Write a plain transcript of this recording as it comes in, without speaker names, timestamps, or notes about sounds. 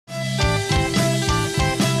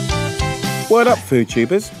Word up, food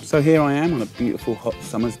tubers. So here I am on a beautiful hot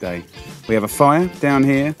summer's day. We have a fire down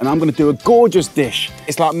here and I'm gonna do a gorgeous dish.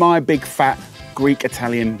 It's like my big fat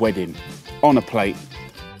Greek-Italian wedding on a plate.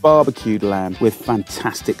 Barbecued lamb with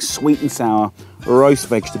fantastic sweet and sour roast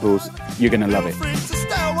vegetables. You're gonna love it.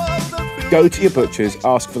 Go to your butcher's,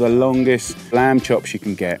 ask for the longest lamb chops you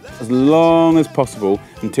can get, as long as possible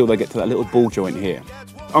until they get to that little ball joint here.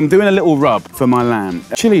 I'm doing a little rub for my lamb.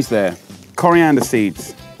 Chilies there, coriander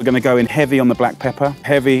seeds. We're gonna go in heavy on the black pepper,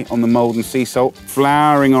 heavy on the mold and sea salt,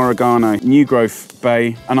 flowering oregano, new growth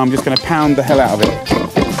bay, and I'm just gonna pound the hell out of it.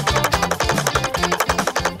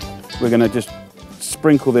 We're gonna just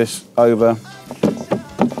sprinkle this over,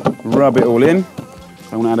 rub it all in.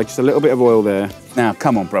 I'm gonna add just a little bit of oil there. Now,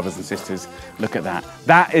 come on, brothers and sisters, look at that.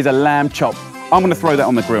 That is a lamb chop. I'm gonna throw that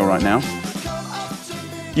on the grill right now.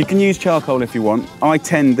 You can use charcoal if you want. I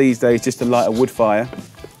tend these days just to light a wood fire.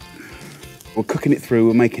 We're cooking it through,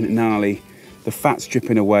 we're making it gnarly. The fat's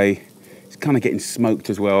dripping away. It's kind of getting smoked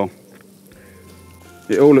as well.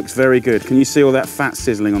 It all looks very good. Can you see all that fat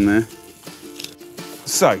sizzling on there?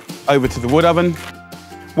 So, over to the wood oven.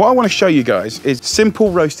 What I want to show you guys is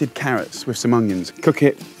simple roasted carrots with some onions. Cook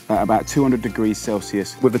it at about 200 degrees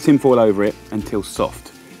Celsius with the tinfoil over it until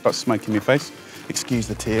soft. Got smoke in my face. Excuse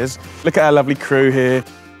the tears. Look at our lovely crew here.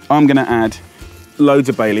 I'm going to add loads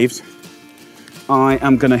of bay leaves. I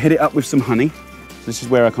am going to hit it up with some honey. This is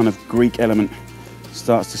where our kind of Greek element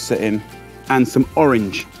starts to sit in. And some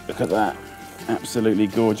orange. Look at that. Absolutely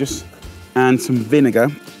gorgeous. And some vinegar.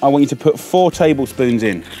 I want you to put 4 tablespoons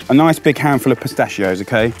in. A nice big handful of pistachios,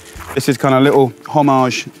 okay? This is kind of a little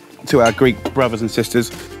homage to our Greek brothers and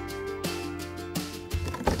sisters.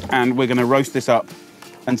 And we're gonna roast this up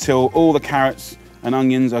until all the carrots and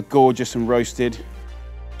onions are gorgeous and roasted.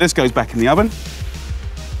 This goes back in the oven.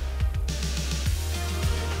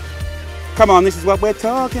 Come on, this is what we're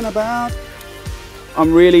talking about.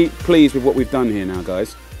 I'm really pleased with what we've done here now,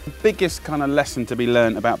 guys. The biggest kind of lesson to be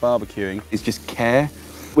learned about barbecuing is just care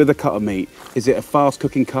with a cut of meat. Is it a fast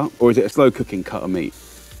cooking cut or is it a slow cooking cut of meat?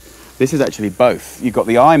 This is actually both. You've got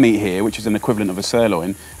the eye meat here, which is an equivalent of a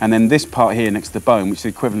sirloin, and then this part here next to the bone, which is the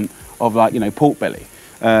equivalent of, like, you know, pork belly.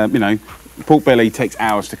 You know, pork belly takes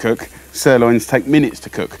hours to cook, sirloins take minutes to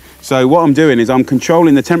cook. So what I'm doing is I'm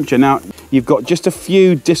controlling the temperature. Now, you've got just a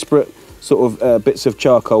few disparate sort of bits of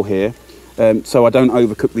charcoal here, so I don't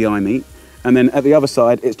overcook the eye meat. And then at the other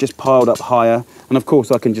side, it's just piled up higher. And of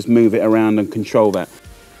course, I can just move it around and control that.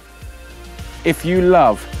 If you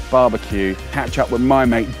love barbecue, catch up with my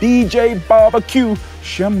mate, DJ Barbecue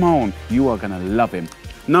Shimon. You are gonna love him.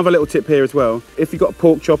 Another little tip here as well. If you've got a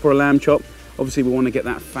pork chop or a lamb chop, obviously we wanna get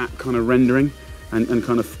that fat kind of rendering and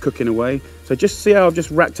kind of cooking away. So just see how I've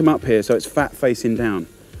just racked them up here so it's fat facing down,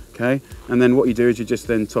 okay? And then what you do is you just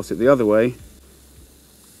then toss it the other way.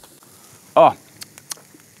 Oh.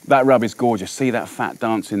 That rub is gorgeous. See that fat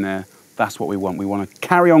dancing there? That's what we want. We want to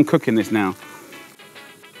carry on cooking this now.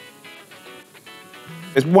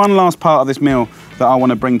 There's one last part of this meal that I want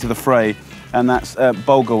to bring to the fray, and that's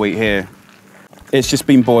bulgur wheat here. It's just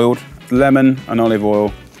been boiled, lemon and olive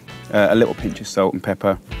oil, a little pinch of salt and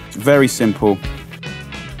pepper. It's very simple.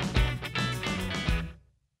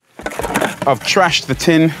 I've trashed the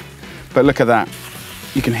tin, but look at that.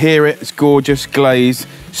 You can hear it. It's gorgeous, glazed,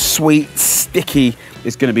 sweet, sticky.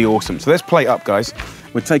 It's going to be awesome. So let's plate up, guys.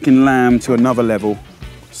 We're taking lamb to another level.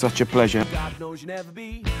 Such a pleasure.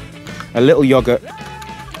 A little yogurt.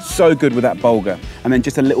 So good with that bulgur. And then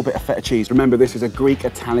just a little bit of feta cheese. Remember, this is a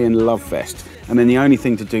Greek-Italian love fest. And then the only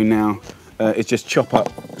thing to do now is just chop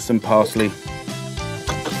up some parsley.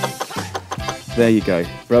 There you go,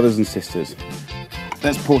 brothers and sisters.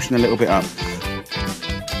 Let's portion a little bit up.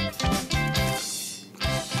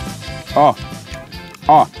 Oh.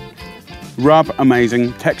 Rub,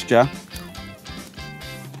 amazing. Texture.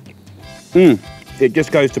 It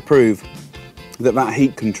just goes to prove that that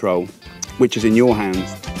heat control, which is in your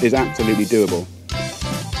hands, is absolutely doable.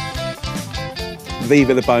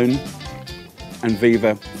 Viva the bone and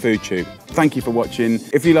viva FoodTube. Thank you for watching.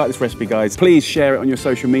 If you like this recipe, guys, please share it on your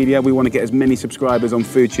social media. We want to get as many subscribers on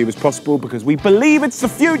FoodTube as possible because we believe it's the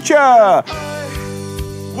future.